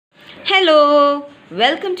Hello,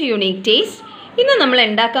 welcome to unique taste. ഇന്ന് നമ്മൾ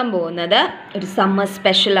ഉണ്ടാക്കാൻ പോകുന്നത് ഒരു സമ്മർ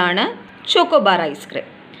സ്പെഷ്യലാണ്, ചോക്കോബാർ ഐസ്ക്രീം.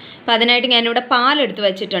 അപ്പോൾ അതിനായിട്ട് ഞാനിവിടെ പാലെടുത്ത്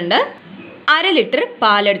വെച്ചിട്ടുണ്ട്, 1/2 ലിറ്റർ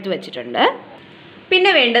പാലെടുത്ത് വെച്ചിട്ടുണ്ട്.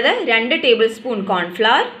 പിന്നെ വേണ്ടത് 2 table spoon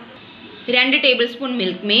cornflour, 2 table spoon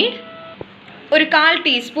milk made, ഒരു 1/4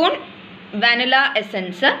 ടീസ്പൂൺ വാനില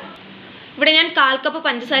എസൻസ്. ഇവിടെ ഞാൻ 1/4 കപ്പ്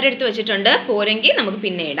പഞ്ചസാര എടുത്ത് വെച്ചിട്ടുണ്ട്, പോരെങ്കിൽ നമുക്ക്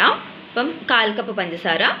പിന്നെ ഇടാം. അപ്പം 1/4 കപ്പ്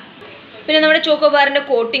പഞ്ചസാര. പിന്നെ നമ്മുടെ ചോക്കോബാറിൻ്റെ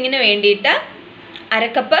കോട്ടിങ്ങിന് വേണ്ടിയിട്ട് 1/2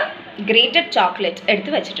 കപ്പ് ഗ്രേറ്റഡ് ചോക്ലേറ്റ്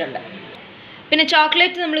എടുത്ത് വെച്ചിട്ടുണ്ട്. പിന്നെ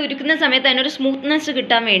ചോക്ലേറ്റ് നമ്മൾ ഉരുക്കുന്ന സമയത്ത് അതിനൊരു സ്മൂത്ത്നെസ്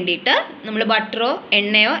കിട്ടാൻ വേണ്ടിയിട്ട് നമ്മൾ ബട്ടറോ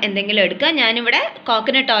എണ്ണയോ എന്തെങ്കിലും എടുക്കുക. ഞാനിവിടെ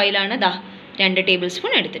കോക്കനട്ട് ഓയിലാണ് 2 ടേബിൾ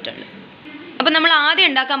സ്പൂൺ എടുത്തിട്ടുണ്ട്. അപ്പോൾ നമ്മൾ ആദ്യം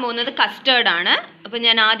ഉണ്ടാക്കാൻ പോകുന്നത് കസ്റ്റേർഡാണ്. അപ്പോൾ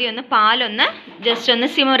ഞാൻ ആദ്യം പാലൊന്ന് ജസ്റ്റ് ഒന്ന്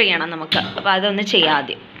സിമർ ചെയ്യണം നമുക്ക്. അപ്പോൾ അതൊന്ന് ചെയ്യാം.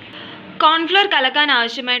 ആദ്യം കോൺഫ്ലവർ കലക്കാൻ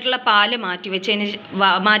ആവശ്യമായിട്ടുള്ള പാല് മാറ്റി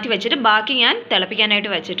വെച്ചിട്ട് ബാക്കി ഞാൻ തിളപ്പിക്കാനായിട്ട്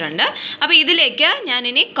വെച്ചിട്ടുണ്ട്. അപ്പോൾ ഇതിലേക്ക്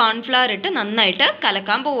ഞാനിനി കോൺഫ്ലവർ ഇട്ട് നന്നായിട്ട്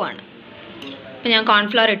കലക്കാൻ പോവുകയാണ്. അപ്പോൾ ഞാൻ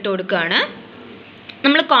കോൺഫ്ലവർ ഇട്ട് കൊടുക്കുകയാണ്.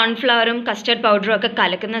 നമ്മൾ കോൺഫ്ലവറും കസ്റ്റർഡ് പൗഡറും ഒക്കെ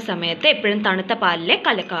കലക്കുന്ന സമയത്ത് എപ്പോഴും തണുത്ത പാലിലേ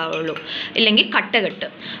കലക്കാവുള്ളൂ, ഇല്ലെങ്കിൽ കട്ട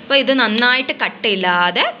കെട്ടും. അപ്പോൾ ഇത് നന്നായിട്ട്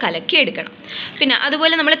കട്ടയില്ലാതെ കലക്കി എടുക്കണം. പിന്നെ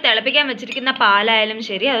അതുപോലെ നമ്മൾ തിളപ്പിക്കാൻ വെച്ചിരിക്കുന്ന പാലായാലും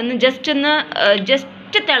ശരി, അതൊന്ന്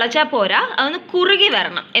ജസ്റ്റ് തിളച്ചാൽ പോരാ, അതൊന്ന് കുറുകി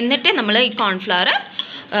വരണം. എന്നിട്ടേ നമ്മൾ ഈ കോൺഫ്ലവർ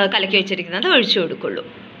കലക്കി വെച്ചിരിക്കുന്നത് ഒഴിച്ചു കൊടുക്കുള്ളൂ.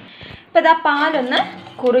 അപ്പോൾ ഇതാ പാലൊന്ന്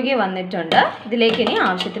കുറുകി വന്നിട്ടുണ്ട്. ഇതിലേക്ക് ഇനി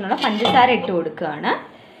ആവശ്യത്തിനുള്ള പഞ്ചസാര ഇട്ട് കൊടുക്കുകയാണ്.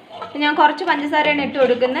 ഞാൻ കുറച്ച് പഞ്ചസാരയാണ് ഇട്ട്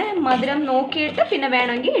കൊടുക്കുന്നത്. മധുരം നോക്കിയിട്ട് പിന്നെ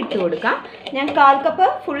വേണമെങ്കിൽ ഇട്ട് കൊടുക്കാം. ഞാൻ 1/4 കപ്പ്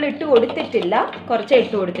ഫുൾ ഇട്ട് കൊടുത്തിട്ടില്ല, കുറച്ചേ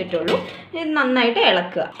ഇട്ട് കൊടുത്തിട്ടുള്ളൂ. ഇത് നന്നായിട്ട്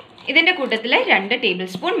ഇളക്കുക. ഇതിൻ്റെ കൂട്ടത്തിൽ 2 ടേബിൾ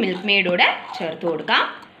സ്പൂൺ മിൽക്ക് മെയ്ഡ് കൂടെ ചേർത്ത് കൊടുക്കാം.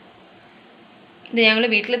 ഇത് ഞങ്ങൾ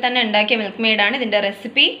വീട്ടിൽ തന്നെ ഉണ്ടാക്കിയ മിൽക്ക് മെയ്ഡാണ്. ഇതിൻ്റെ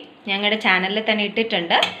റെസിപ്പി ഞങ്ങളുടെ ചാനലിൽ തന്നെ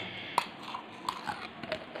ഇട്ടിട്ടുണ്ട്.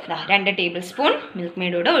 2 ടേബിൾ സ്പൂൺ മിൽക്ക്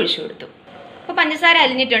മെയ്ഡ് കൂടെ ഒഴിച്ചു കൊടുത്തു. അപ്പോൾ പഞ്ചസാര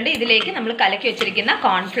അലിഞ്ഞിട്ടുണ്ട്. ഇതിലേക്ക് നമ്മൾ കലക്കി വെച്ചിരിക്കുന്ന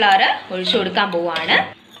കോൺഫ്ലവർ ഒഴിച്ചു കൊടുക്കാൻ പോവുകയാണ്.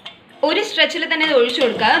 ഒരു സ്ട്രെച്ചിൽ തന്നെ ഇത് ഒഴിച്ചു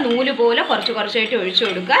കൊടുക്കുക. നൂല് പോലെ കുറച്ചായിട്ട് ഒഴിച്ചു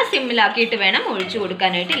കൊടുക്കുക. സിമ്മിലാക്കിയിട്ട് വേണം ഒഴിച്ചു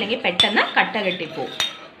കൊടുക്കാനായിട്ട്, ഇല്ലെങ്കിൽ പെട്ടെന്ന് കട്ട കെട്ടിപ്പോവും.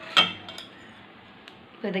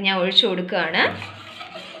 അപ്പോൾ ഇത് ഞാൻ ഒഴിച്ചു കൊടുക്കുകയാണ്.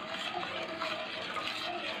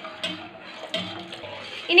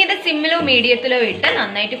 ഇനി ഇത് സിമ്മിലോ മീഡിയത്തിലോ ഇട്ട്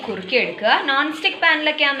നന്നായിട്ട് കുറുക്കി എടുക്കുക. നോൺ സ്റ്റിക്ക്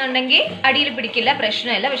പാനിലൊക്കെ ആണെന്നുണ്ടെങ്കിൽ അടിയിൽ പിടിക്കില്ല,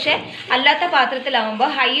 പ്രശ്നമില്ല. പക്ഷേ അല്ലാത്ത പാത്രത്തിലാവുമ്പോൾ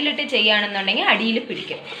ഹൈയിലിട്ട് ചെയ്യുകയാണെന്നുണ്ടെങ്കിൽ അടിയിൽ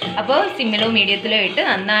പിടിക്കും. അപ്പോൾ സിമ്മിലോ മീഡിയത്തിലോ ഇട്ട്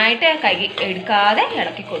നന്നായിട്ട് എടുക്കാതെ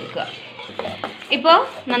ഇളക്കി കൊടുക്കുക. ഇപ്പോൾ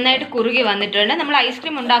നന്നായിട്ട് കുറുകി വന്നിട്ടുണ്ട്. നമ്മൾ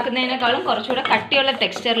ഐസ്ക്രീം ഉണ്ടാക്കുന്നതിനേക്കാളും കുറച്ചുകൂടെ കട്ടിയുള്ള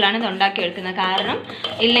ടെക്സ്ചറിലാണ് ഇത് ഉണ്ടാക്കിയെടുക്കുന്നത്. കാരണം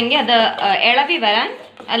ഇല്ലെങ്കിൽ അത് ഇളവി വരാൻ,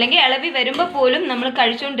 അല്ലെങ്കിൽ ഇളവി വരുമ്പോൾ പോലും നമ്മൾ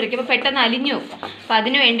കഴിച്ചുകൊണ്ടിരിക്കുമ്പോൾ പെട്ടെന്ന് അലിഞ്ഞു. അപ്പോൾ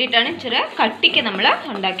അതിന് വേണ്ടിയിട്ടാണ് ഇച്ചിരി കട്ടിക്ക് നമ്മൾ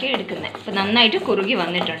ഉണ്ടാക്കി എടുക്കുന്നത്. അപ്പോൾ നന്നായിട്ട് കുറുകി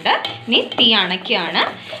വന്നിട്ടുണ്ട്. ഇനി തീ അണയ്ക്കുകയാണ്.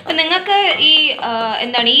 അപ്പോൾ നിങ്ങൾക്ക് ഈ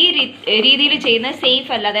രീതിയിൽ ചെയ്യുന്നത്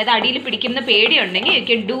സേഫ് അല്ല, അതായത് അടിയിൽ പിടിക്കുന്ന പേടിയുണ്ടെങ്കിൽ you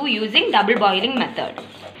can do using double boiling method.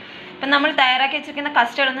 അപ്പം നമ്മൾ തയ്യാറാക്കി വെച്ചിരിക്കുന്ന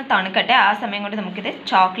കസ്റ്റർഡ് ഒന്ന് തണുക്കട്ടെ. ആ സമയം കൊണ്ട് നമുക്കിത്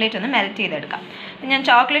ചോക്ലേറ്റ് ഒന്ന് മെൽറ്റ് ചെയ്തെടുക്കാം. അപ്പം ഞാൻ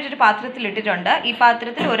ചോക്ലേറ്റ് ഒരു പാത്രത്തിൽ ഇട്ടിട്ടുണ്ട്. ഈ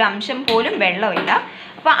പാത്രത്തിൽ ഒരു അംശം പോലും വെള്ളമില്ല.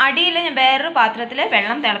 അപ്പോൾ അടിയിൽ ഞാൻ വേറൊരു പാത്രത്തിൽ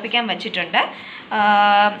വെള്ളം തിളപ്പിക്കാൻ വെച്ചിട്ടുണ്ട്.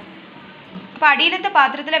 അപ്പോൾ അടിയിലത്തെ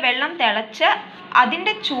പാത്രത്തിലെ വെള്ളം തിളച്ച്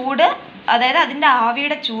അതിൻ്റെ ചൂട്, അതായത് അതിൻ്റെ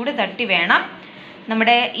ആവിയുടെ ചൂട് തട്ടി വേണം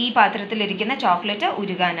നമ്മുടെ ഈ പാത്രത്തിലിരിക്കുന്ന ചോക്ലേറ്റ്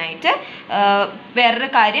ഉരുകാനായിട്ട്. വേറൊരു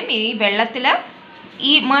കാര്യം, ഈ വെള്ളത്തിൽ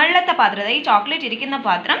ഈ മുകളിലത്തെ പാത്രം, ഈ ചോക്ലേറ്റ് ഇരിക്കുന്ന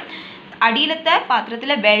പാത്രം അടിയിലത്തെ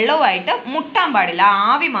പാത്രത്തിലെ വെള്ളവുമായിട്ട് മുട്ടാൻ പാടില്ല,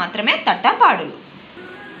 ആവി മാത്രമേ തട്ടാൻ പാടുള്ളൂ.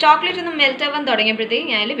 ചോക്ലേറ്റ് ഒന്ന് മെൽറ്റ് ആവാൻ തുടങ്ങിയപ്പോഴത്തേക്കും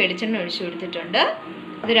ഞാൻ വെളിച്ചെണ്ണ ഒഴിച്ചു കൊടുത്തിട്ടുണ്ട്.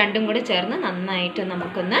 ഇത് രണ്ടും കൂടി ചേർന്ന് നന്നായിട്ട്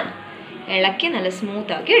നമുക്കൊന്ന് ഇളക്കി നല്ല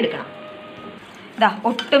സ്മൂത്താക്കി എടുക്കണം.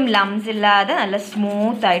 ഒട്ടും ലംസ് ഇല്ലാതെ നല്ല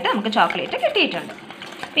സ്മൂത്തായിട്ട് നമുക്ക് ചോക്ലേറ്റ് കിട്ടിയിട്ടുണ്ട്.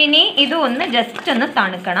 പിന്നെ ഇതും ഒന്ന് ജസ്റ്റ് ഒന്ന്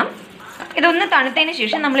തണുക്കണം. ഇതൊന്ന് തണുത്തതിന്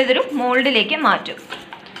ശേഷം നമ്മളിതൊരു മോൾഡിലേക്ക് മാറ്റും.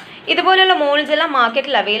 ഇതുപോലുള്ള മോൾഡ്സ് എല്ലാം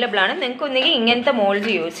മാർക്കറ്റിൽ അവൈലബിൾ ആണ്. നിങ്ങൾക്ക് ഒന്നുകിൽ ഇങ്ങനത്തെ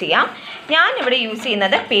മോൾഡ്സ് യൂസ് ചെയ്യാം. ഞാനിവിടെ യൂസ്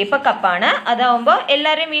ചെയ്യുന്നത് പേപ്പർ കപ്പാണ്. അതാവുമ്പോൾ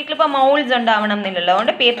എല്ലാവരുടെയും വീട്ടിലിപ്പോൾ മൗൾഡ്സ് ഉണ്ടാവണം എന്നില്ലല്ലോ.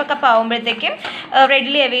 അതുകൊണ്ട് പേപ്പർ കപ്പ് ആകുമ്പോഴത്തേക്കും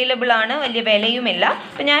റെഡിലി അവൈലബിൾ ആണ്, വലിയ വിലയുമില്ല.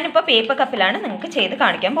 അപ്പോൾ ഞാനിപ്പോൾ പേപ്പർ കപ്പിലാണ് നിങ്ങൾക്ക് ചെയ്ത്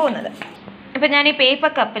കാണിക്കാൻ പോകുന്നത്. അപ്പോൾ ഞാൻ ഈ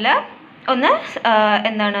പേപ്പർ കപ്പിൽ ഒന്ന്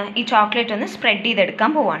ഈ ചോക്ലേറ്റ് ഒന്ന് സ്പ്രെഡ്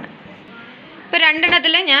ചെയ്തെടുക്കാൻ പോവാണ്. ഇപ്പോൾ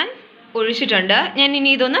 2 ഞാൻ ഒഴിച്ചിട്ടുണ്ട്. ഞാൻ ഇനി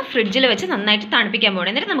ഇതൊന്ന് ഫ്രിഡ്ജിൽ വെച്ച് നന്നായിട്ട് തണുപ്പിക്കാൻ പോകണം.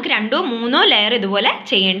 എന്നിട്ട് നമുക്ക് 2 or 3 ലെയർ ഇതുപോലെ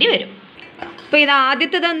ചെയ്യേണ്ടി വരും. അപ്പോൾ ഇത്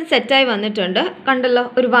ആദ്യത്തേതൊന്ന് സെറ്റായി വന്നിട്ടുണ്ട്. കണ്ടല്ലോ,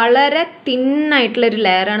 ഒരു വളരെ തിന്നായിട്ടുള്ളൊരു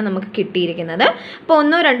ലെയറാണ് നമുക്ക് കിട്ടിയിരിക്കുന്നത്. അപ്പോൾ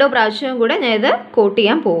 1 or 2 പ്രാവശ്യം കൂടെ ഞാൻ ഇത് കോട്ട്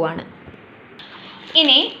ചെയ്യാൻ പോവുകയാണ്.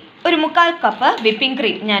 ഇനി ഒരു 1/4 കപ്പ് വിപ്പിംഗ്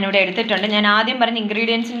ക്രീം ഞാനിവിടെ എടുത്തിട്ടുണ്ട്. ഞാൻ ആദ്യം പറഞ്ഞ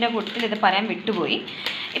ഇൻഗ്രീഡിയൻസിൻ്റെ കൂട്ടത്തിൽ ഇത് പറയാൻ വിട്ടുപോയി.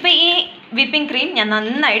 ഇപ്പോൾ ഈ വിപ്പിംഗ് ക്രീം ഞാൻ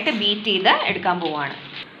നന്നായിട്ട് ബീറ്റ് ചെയ്ത് എടുക്കാൻ പോവുകയാണ്.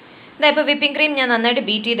 ഇപ്പോൾ വിപ്പിംഗ് ക്രീം ഞാൻ നന്നായിട്ട്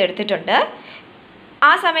ബീറ്റ് ചെയ്തെടുത്തിട്ടുണ്ട്.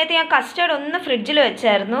 ആ സമയത്ത് ഞാൻ കസ്റ്റർഡ് ഒന്ന് ഫ്രിഡ്ജിൽ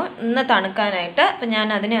വെച്ചായിരുന്നു ഒന്ന് തണുക്കാനായിട്ട്. അപ്പോൾ ഞാൻ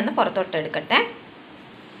അതിനെ ഒന്ന് പുറത്തോട്ട് എടുക്കട്ടെ.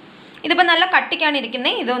 ഇതിപ്പോൾ നല്ല കട്ടിക്കാണ്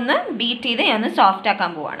ഇരിക്കുന്നത്. ഇതൊന്ന് ബീറ്റ് ചെയ്ത് ഞാൻ ഒന്ന് സോഫ്റ്റ്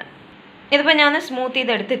ആക്കാൻ പോവാണ്. ഇതിപ്പോൾ ഞാൻ സ്മൂത്ത്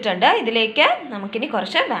ചെയ്ത് എടുത്തിട്ടുണ്ട്. ഇതിലേക്ക് നമുക്കിനി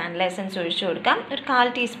കുറച്ച് വാനില എസൻസ് ഒഴിച്ചു കൊടുക്കാം. ഒരു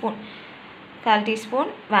 1/4 ടീസ്പൂൺ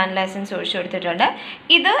വാനില എസൻസ് ഒഴിച്ചു കൊടുത്തിട്ടുണ്ട്.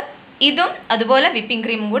 ഇതും അതുപോലെ വിപ്പിംഗ്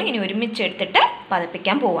ക്രീമും കൂടി ഇനി ഒരുമിച്ച് എടുത്തിട്ട്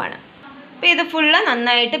പതപ്പിക്കാൻ പോവാണ്. അപ്പോൾ ഇത് ഫുള്ള്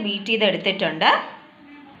നന്നായിട്ട് ബീറ്റ് ചെയ്ത് എടുത്തിട്ടുണ്ട്.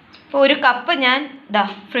 അപ്പോൾ ഒരു കപ്പ് ഞാൻ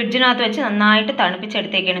ഫ്രിഡ്ജിനകത്ത് വെച്ച് നന്നായിട്ട്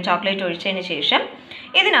തണുപ്പിച്ചെടുത്തേക്കാണ് ചോക്ലേറ്റ് ഒഴിച്ചതിന് ശേഷം.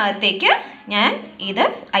 ഇതിനകത്തേക്ക് ഞാൻ ഇത്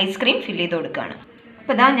ഐസ്ക്രീം ഫില്ല് ചെയ്ത് കൊടുക്കുകയാണ്.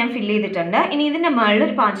 അപ്പോൾ ഞാൻ ഫില്ല് ചെയ്തിട്ടുണ്ട്. ഇനി ഇതിൻ്റെ മുകളിൽ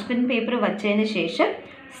ഒരു പാർച്ച്മെൻറ്റ് പേപ്പർ വച്ചതിന് ശേഷം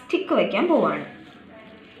സ്റ്റിക്ക് വയ്ക്കാൻ പോവാണ്.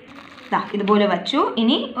 ഇതുപോലെ വച്ചു.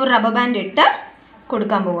 ഇനി ഒരു റബ്ബർ ബാൻഡ് ഇട്ട്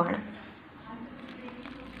കൊടുക്കാൻ പോവാണ്.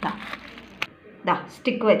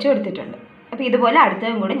 സ്റ്റിക്ക് വെച്ച് കൊടുത്തിട്ടുണ്ട്. അപ്പോൾ ഇതുപോലെ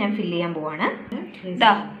അടുത്തതും കൂടെ ഞാൻ ഫില്ല് ചെയ്യാൻ പോവാണ്.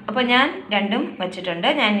 അപ്പോൾ ഞാൻ രണ്ടും വെച്ചിട്ടുണ്ട്.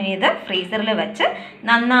 ഞാൻ ഇനി ഇത് ഫ്രീസറിൽ വെച്ച്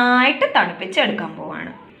നന്നായിട്ട് തണുപ്പിച്ചെടുക്കാൻ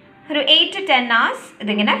പോവാണ്. ഒരു 8 to 10 hours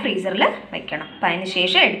ഇതിങ്ങനെ ഫ്രീസറിൽ വെക്കണം. അപ്പോൾ അതിന്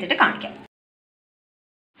ശേഷം എടുത്തിട്ട് കാണിക്കാം.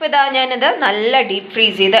 അപ്പോൾ ഞാനിത് നല്ല ഡീപ്പ്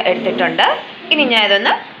ഫ്രീസ് ചെയ്ത് എടുത്തിട്ടുണ്ട്. ഇനി ഞാൻ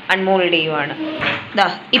ഇതൊന്ന് അൺമോൾഡ് ചെയ്യുവാണ്.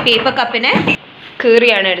 ഈ പേപ്പർ കപ്പിനെ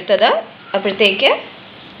കീറിയാണ് എടുത്തത്. അപ്പോഴത്തേക്ക്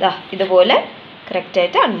ഇതുപോലെ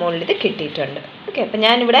കറക്റ്റായിട്ട് അൺമോൾഡ് ചെയ്ത് കിട്ടിയിട്ടുണ്ട്. ഓക്കെ, അപ്പോൾ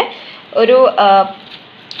ഞാനിവിടെ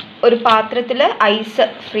ഒരു പാത്രത്തിൽ ഐസ്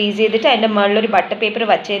ഫ്രീസ് ചെയ്തിട്ട് അതിൻ്റെ മുകളിലൊരു ബട്ടർ പേപ്പർ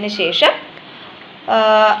വച്ചതിന് ശേഷം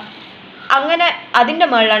അങ്ങനെ അതിൻ്റെ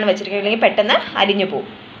മുകളിലാണ് വെച്ചിരിക്കുന്നത്. അല്ലെങ്കിൽ പെട്ടെന്ന് അലിഞ്ഞു പോവും.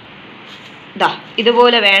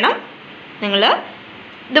 ഇതുപോലെ വേണം നിങ്ങൾ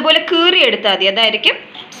ഇതുപോലെ കീറിയെടുത്താൽ മതി. അതായിരിക്കും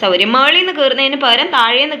സൗകര്യം. മുകളിൽ നിന്ന് കീറുന്നതിന് പകരം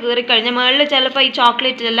താഴേന്ന് കീറിക്കഴിഞ്ഞാൽ മുകളിൽ ചിലപ്പോൾ ഈ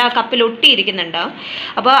ചോക്ലേറ്റ് എല്ലാം കപ്പിൽ ഒട്ടിയിരിക്കുന്നുണ്ടാവും.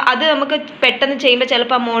 അപ്പോൾ അത് നമുക്ക് പെട്ടെന്ന് ചെയ്യുമ്പോൾ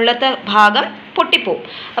ചിലപ്പോൾ ആ മുകളിലത്തെ ഭാഗം പൊട്ടിപ്പോവും.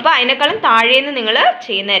 അപ്പോൾ അതിനേക്കാളും താഴേന്ന് നിങ്ങൾ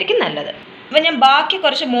ചെയ്യുന്നതായിരിക്കും നല്ലത്. അപ്പോൾ ഞാൻ ബാക്കി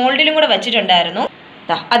കുറച്ച് മോൾഡിലും കൂടെ വെച്ചിട്ടുണ്ടായിരുന്നു.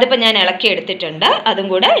 അതിപ്പോൾ ഞാൻ ഇളക്കി എടുത്തിട്ടുണ്ട്. അതും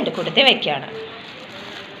കൂടെ എൻ്റെ കൂട്ടത്തിൽ വെക്കുകയാണ്.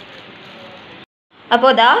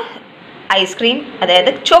 അപ്പോൾ ഐസ്ക്രീം,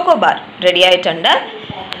 അതായത് ചോക്കോബാർ റെഡി ആയിട്ടുണ്ട്.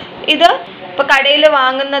 ഇത് ഇപ്പോൾ കടയിൽ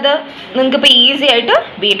വാങ്ങുന്നത് നിങ്ങൾക്കിപ്പോൾ ഈസി ആയിട്ട്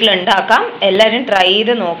വീട്ടിലുണ്ടാക്കാം. എല്ലാവരും ട്രൈ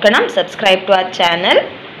ചെയ്ത് നോക്കണം. Subscribe to our channel,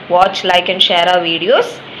 watch, like and share our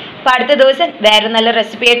videos. അപ്പോൾ അടുത്ത ദിവസം വേറെ നല്ല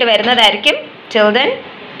റെസിപ്പി ആയിട്ട് വരുന്നതായിരിക്കും. Till then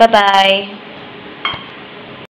bye.